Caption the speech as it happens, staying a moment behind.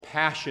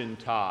Passion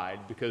Tide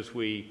because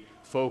we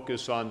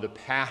focus on the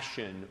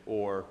passion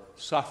or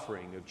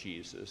suffering of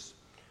Jesus.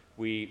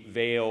 We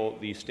veil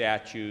the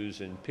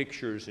statues and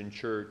pictures in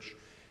church,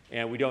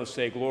 and we don't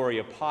say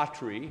Gloria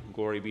Patri,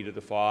 glory be to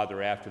the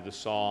Father, after the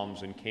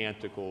psalms and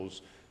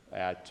canticles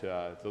at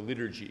the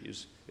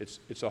liturgies.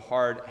 It's a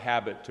hard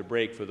habit to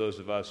break for those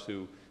of us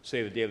who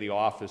say the daily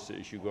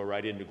offices. You go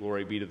right into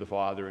glory be to the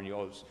Father, and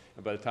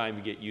by the time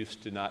you get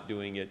used to not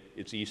doing it,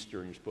 it's Easter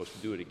and you're supposed to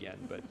do it again.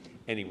 But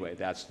anyway,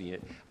 that's the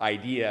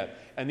idea.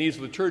 And these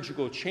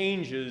liturgical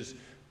changes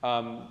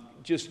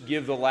just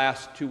give the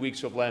last 2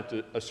 weeks of Lent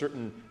a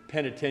certain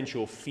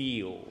penitential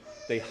feel.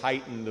 They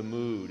heighten the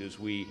mood as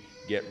we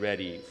get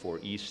ready for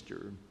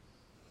Easter.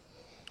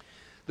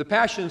 The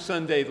Passion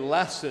Sunday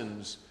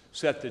lessons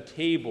set the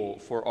table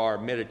for our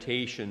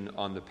meditation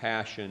on the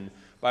Passion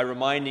by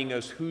reminding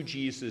us who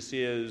Jesus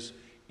is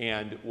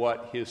and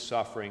what his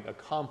suffering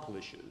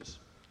accomplishes.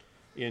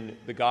 In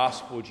the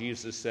Gospel,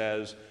 Jesus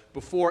says,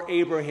 "Before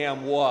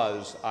Abraham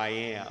was, I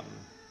am."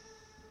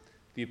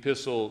 The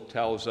epistle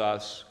tells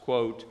us,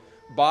 quote,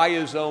 "By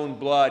his own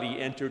blood he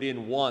entered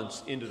in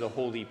once into the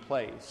holy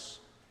place,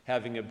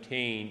 having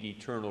obtained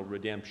eternal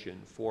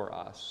redemption for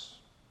us."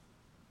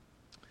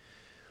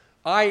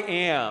 I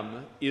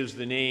am is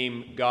the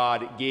name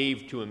God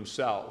gave to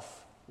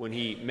himself when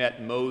he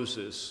met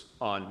Moses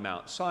on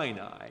Mount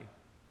Sinai.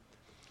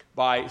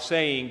 By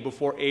saying,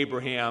 "Before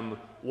Abraham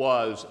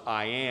was,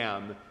 I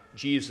am,"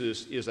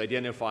 Jesus is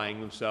identifying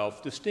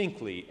himself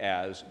distinctly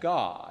as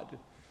God.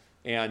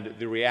 And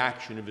the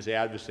reaction of his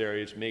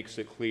adversaries makes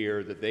it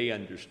clear that they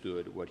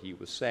understood what he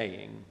was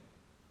saying.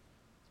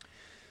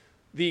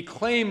 The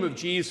claim of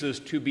Jesus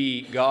to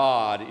be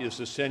God is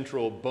the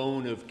central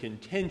bone of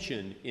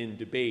contention in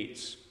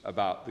debates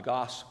about the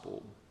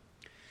gospel.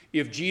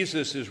 If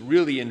Jesus is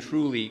really and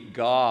truly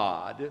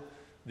God,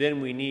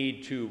 then we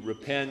need to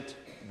repent,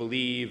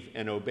 believe,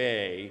 and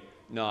obey,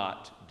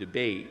 not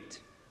debate.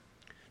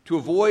 To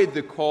avoid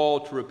the call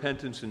to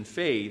repentance and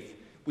faith,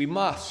 we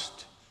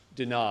must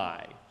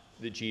deny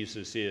that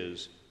Jesus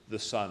is the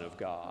Son of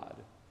God.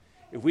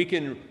 If we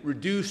can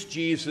reduce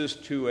Jesus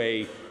to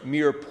a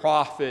mere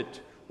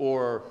prophet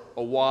or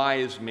a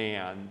wise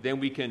man, then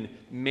we can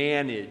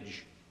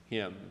manage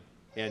him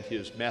and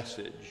his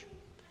message.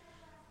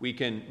 We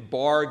can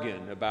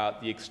bargain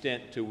about the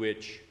extent to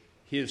which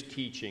his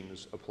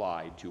teachings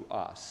apply to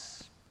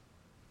us.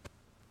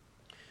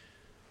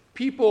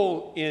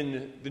 People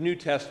in the New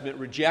Testament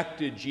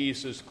rejected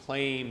Jesus'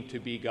 claim to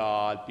be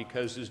God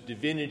because his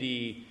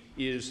divinity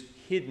is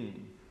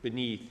hidden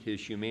beneath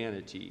his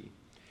humanity,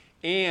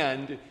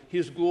 and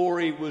his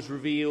glory was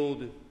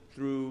revealed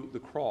through the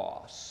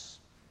cross.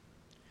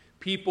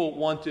 People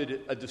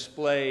wanted a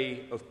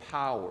display of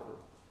power.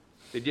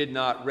 They did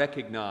not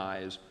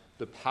recognize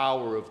the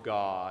power of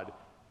God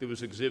that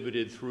was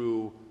exhibited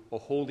through a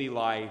holy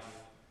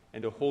life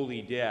and a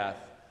holy death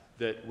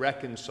that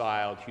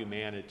reconciled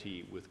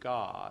humanity with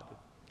God.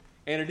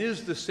 And it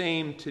is the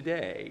same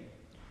today.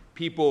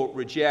 People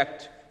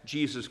reject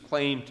Jesus'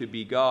 claim to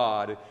be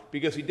God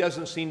because he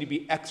doesn't seem to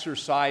be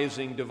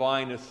exercising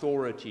divine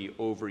authority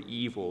over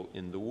evil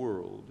in the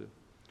world.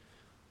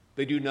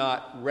 They do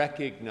not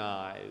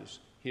recognize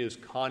his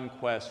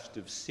conquest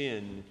of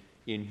sin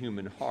in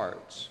human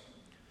hearts.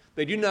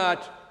 They do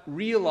not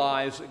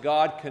realize that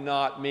God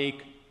cannot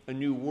make a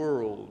new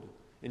world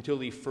until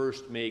he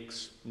first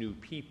makes new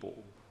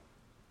people.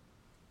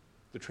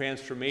 The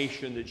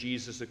transformation that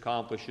Jesus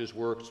accomplishes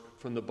works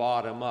from the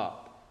bottom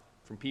up,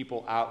 from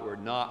people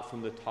outward, not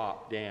from the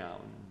top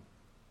down.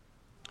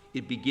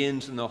 It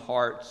begins in the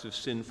hearts of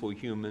sinful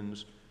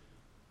humans,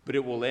 but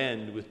it will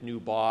end with new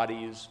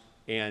bodies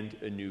and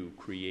a new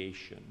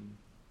creation.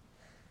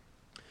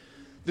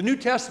 The New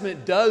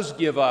Testament does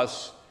give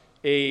us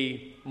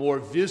a more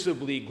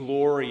visibly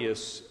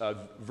glorious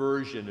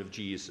version of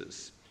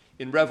Jesus.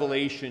 In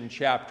Revelation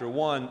chapter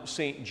 1,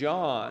 St.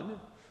 John,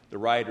 the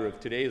writer of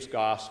today's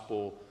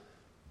gospel,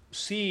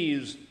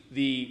 sees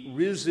the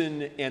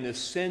risen and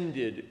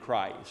ascended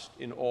Christ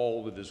in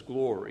all of his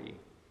glory.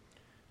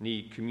 And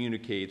he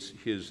communicates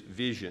his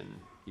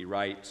vision. He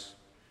writes,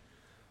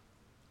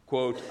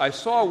 quote, "I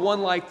saw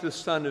one like the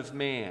Son of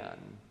Man.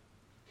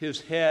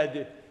 His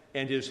head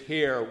and his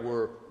hair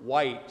were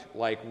white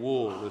like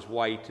wool, as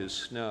white as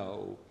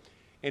snow,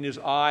 and his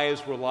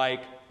eyes were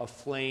like a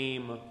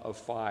flame of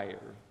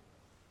fire.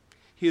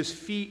 His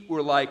feet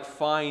were like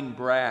fine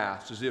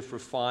brass, as if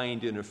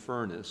refined in a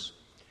furnace,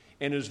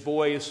 and his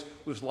voice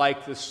was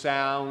like the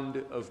sound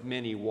of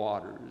many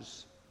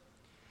waters.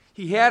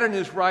 He had in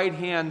his right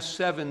hand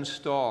 7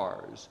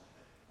 stars,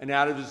 and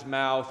out of his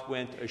mouth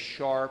went a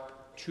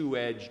sharp,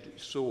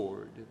 two-edged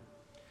sword,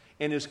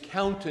 and his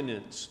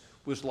countenance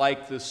was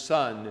like the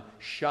sun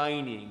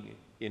shining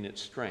in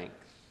its strength.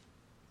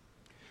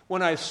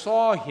 When I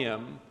saw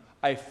him,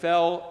 I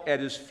fell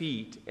at his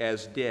feet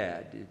as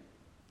dead.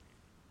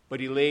 But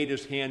he laid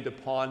his hand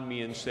upon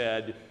me and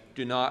said,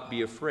 'Do not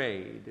be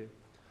afraid.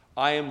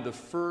 I am the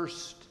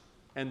first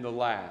and the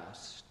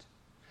last.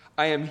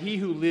 I am he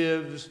who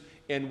lives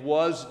and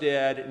was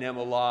dead and am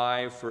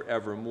alive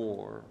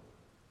forevermore.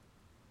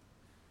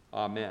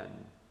 Amen.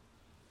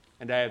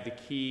 And I have the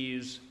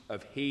keys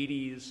of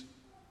Hades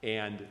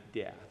and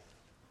death.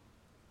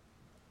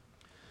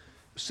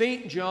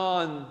 St.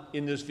 John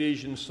in this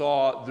vision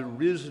saw the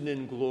risen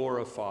and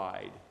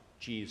glorified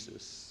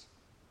Jesus.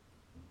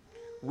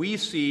 We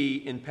see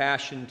in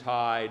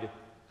Passiontide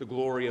the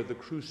glory of the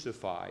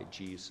crucified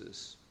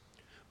Jesus.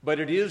 But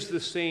it is the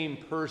same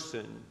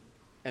person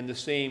and the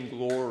same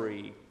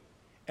glory,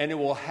 and it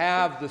will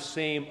have the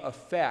same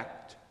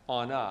effect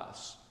on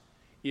us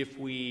if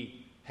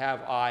we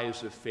have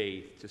eyes of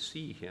faith to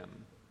see him.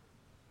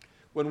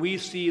 When we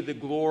see the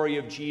glory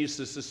of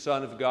Jesus, the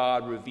Son of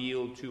God,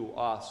 revealed to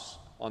us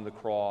on the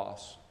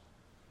cross,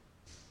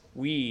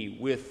 we,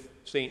 with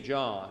St.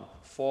 John,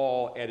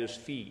 fall at his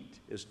feet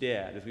as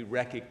dead, as we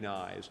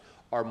recognize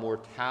our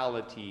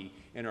mortality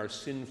and our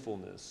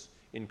sinfulness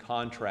in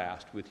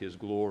contrast with his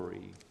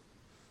glory.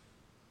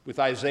 With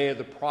Isaiah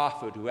the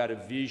prophet, who had a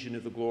vision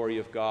of the glory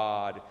of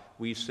God,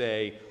 we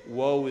say,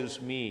 "Woe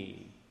is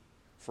me,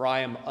 for I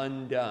am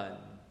undone.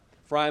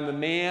 For I am a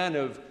man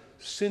of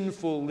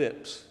sinful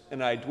lips,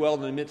 and I dwell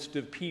in the midst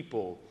of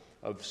people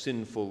of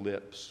sinful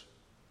lips.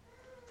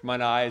 For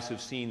mine eyes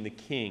have seen the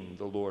King,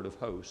 the Lord of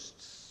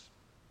hosts."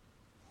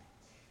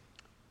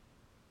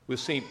 With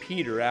St.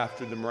 Peter,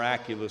 after the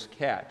miraculous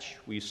catch,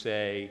 we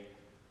say,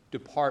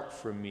 "Depart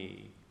from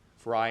me,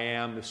 for I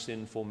am a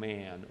sinful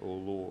man, O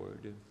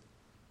Lord."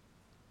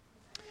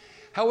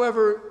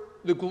 However,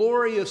 the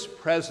glorious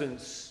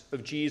presence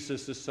of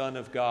Jesus, the Son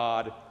of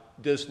God,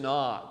 does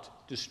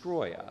not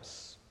destroy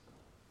us.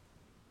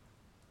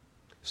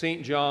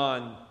 St.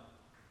 John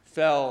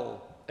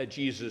fell at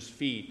Jesus'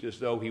 feet as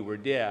though he were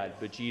dead,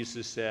 but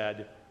Jesus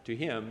said to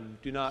him,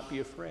 "Do not be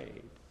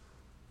afraid."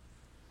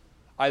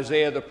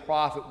 Isaiah the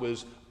prophet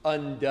was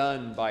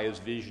undone by his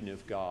vision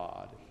of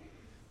God,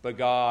 but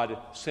God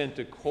sent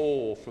a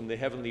coal from the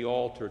heavenly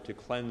altar to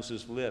cleanse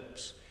his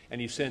lips, and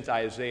he sent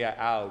Isaiah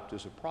out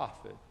as a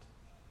prophet.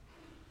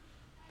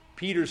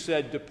 Peter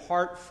said,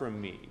 "Depart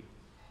from me,"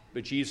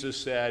 but Jesus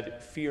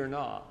said, "Fear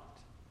not,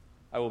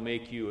 I will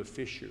make you a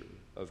fisher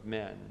of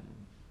men."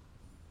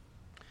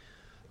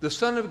 The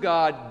Son of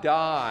God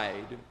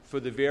died for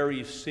the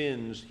very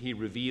sins he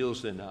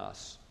reveals in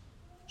us,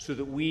 so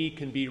that we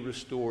can be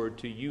restored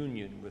to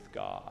union with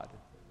God.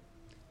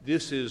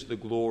 This is the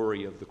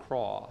glory of the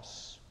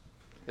cross.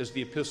 As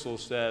the epistle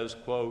says,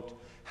 quote,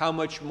 "How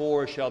much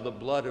more shall the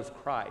blood of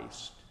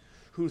Christ,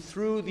 who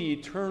through the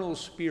eternal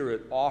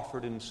Spirit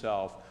offered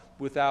himself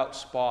without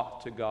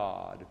spot to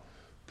God,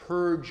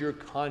 purge your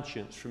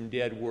conscience from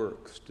dead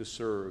works to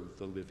serve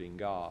the living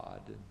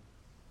God."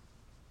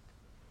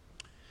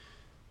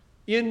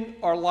 In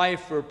our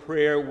life of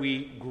prayer,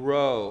 we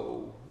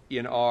grow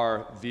in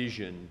our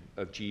vision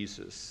of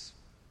Jesus.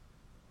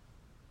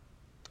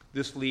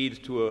 This leads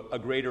to a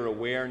greater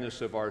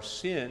awareness of our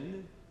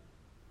sin,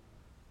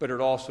 but it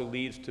also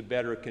leads to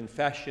better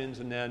confessions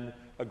and then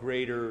a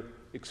greater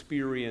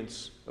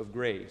experience of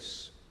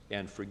grace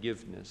and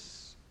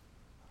forgiveness.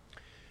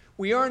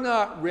 We are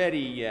not ready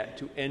yet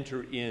to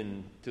enter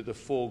into the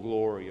full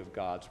glory of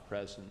God's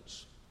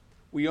presence.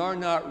 We are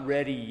not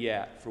ready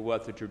yet for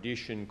what the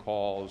tradition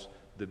calls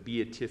the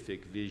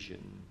beatific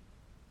vision.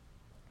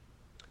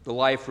 The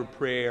life of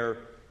prayer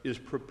is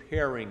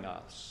preparing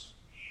us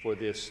for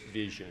this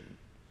vision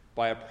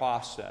by a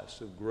process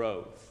of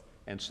growth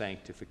and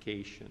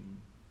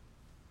sanctification.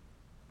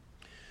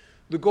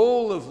 The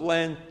goal of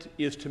Lent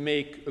is to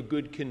make a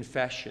good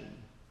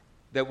confession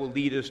that will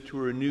lead us to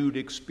a renewed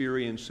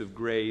experience of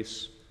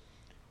grace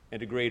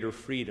and a greater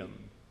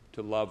freedom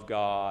to love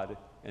God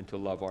and to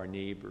love our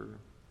neighbor.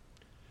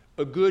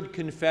 A good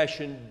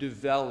confession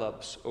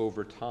develops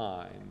over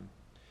time.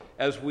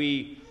 As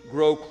we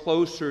grow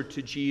closer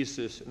to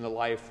Jesus in the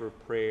life of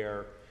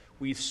prayer,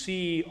 we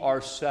see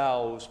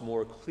ourselves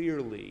more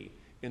clearly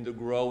in the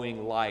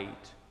growing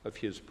light of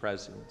his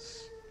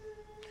presence.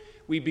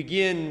 We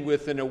begin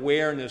with an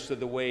awareness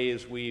of the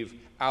ways we've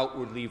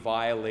outwardly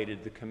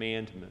violated the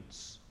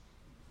commandments.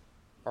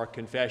 Our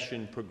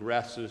confession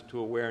progresses to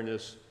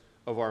awareness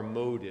of our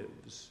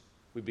motives.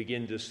 We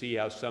begin to see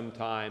how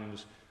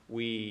sometimes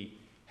we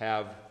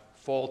have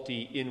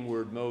faulty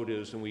inward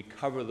motives, and we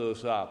cover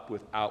those up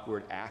with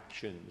outward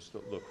actions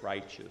that look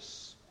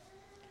righteous.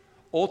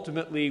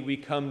 Ultimately, we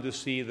come to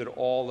see that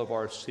all of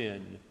our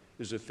sin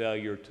is a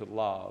failure to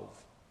love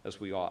as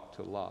we ought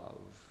to love.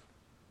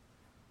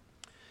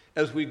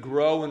 As we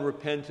grow in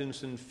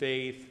repentance and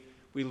faith,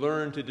 we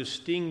learn to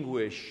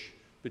distinguish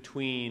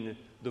between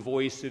the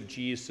voice of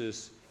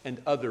Jesus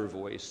and other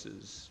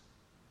voices.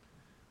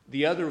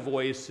 The other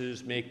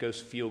voices make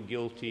us feel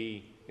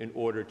guilty in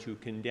order to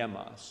condemn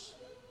us.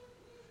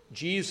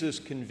 Jesus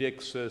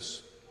convicts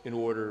us in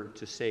order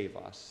to save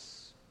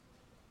us.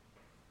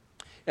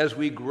 As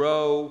we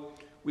grow,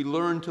 we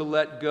learn to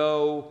let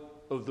go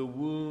of the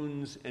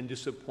wounds and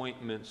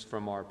disappointments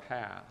from our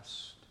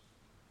past.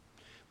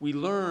 We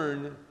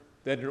learn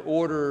that in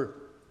order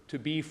to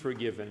be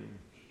forgiven,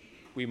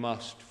 we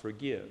must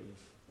forgive.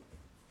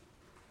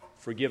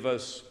 Forgive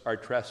us our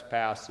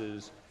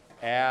trespasses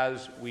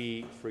as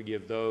we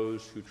forgive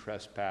those who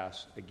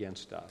trespass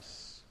against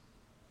us.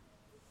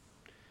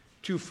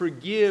 To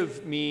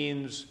forgive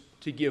means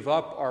to give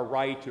up our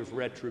right of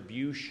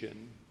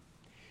retribution,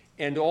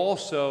 and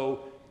also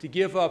to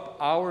give up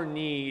our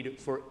need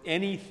for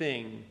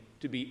anything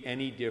to be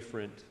any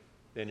different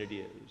than it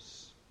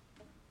is.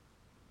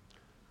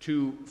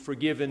 To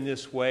forgive in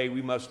this way,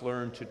 we must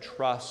learn to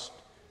trust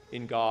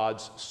in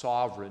God's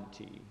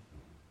sovereignty,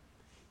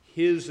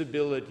 His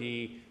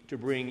ability to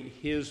bring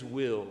His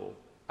will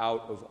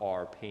out of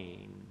our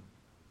pain.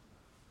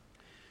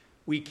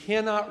 We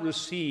cannot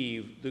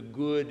receive the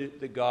good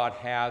that God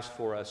has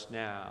for us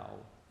now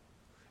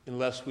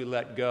unless we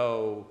let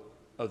go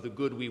of the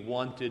good we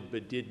wanted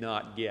but did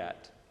not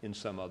get in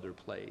some other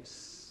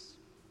place.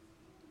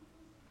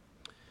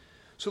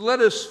 So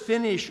let us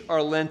finish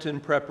our Lenten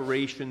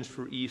preparations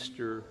for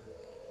Easter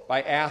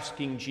by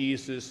asking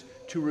Jesus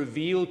to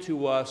reveal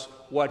to us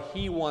what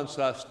He wants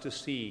us to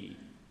see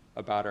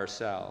about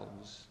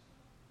ourselves,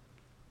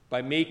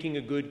 by making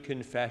a good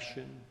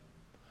confession,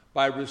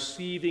 by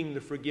receiving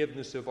the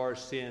forgiveness of our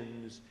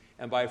sins,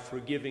 and by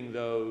forgiving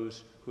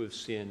those who have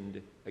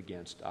sinned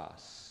against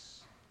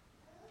us.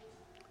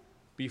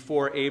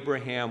 Before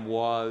Abraham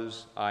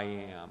was, I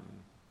am.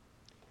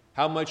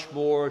 How much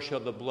more shall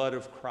the blood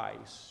of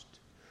Christ,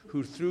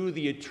 who through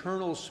the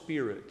eternal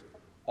Spirit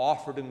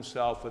offered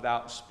himself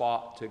without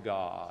spot to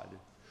God,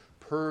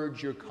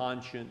 purge your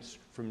conscience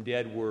from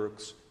dead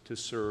works to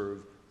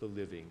serve the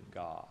living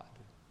God.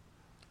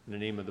 In the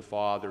name of the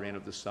Father, and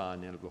of the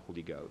Son, and of the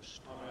Holy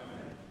Ghost. Amen.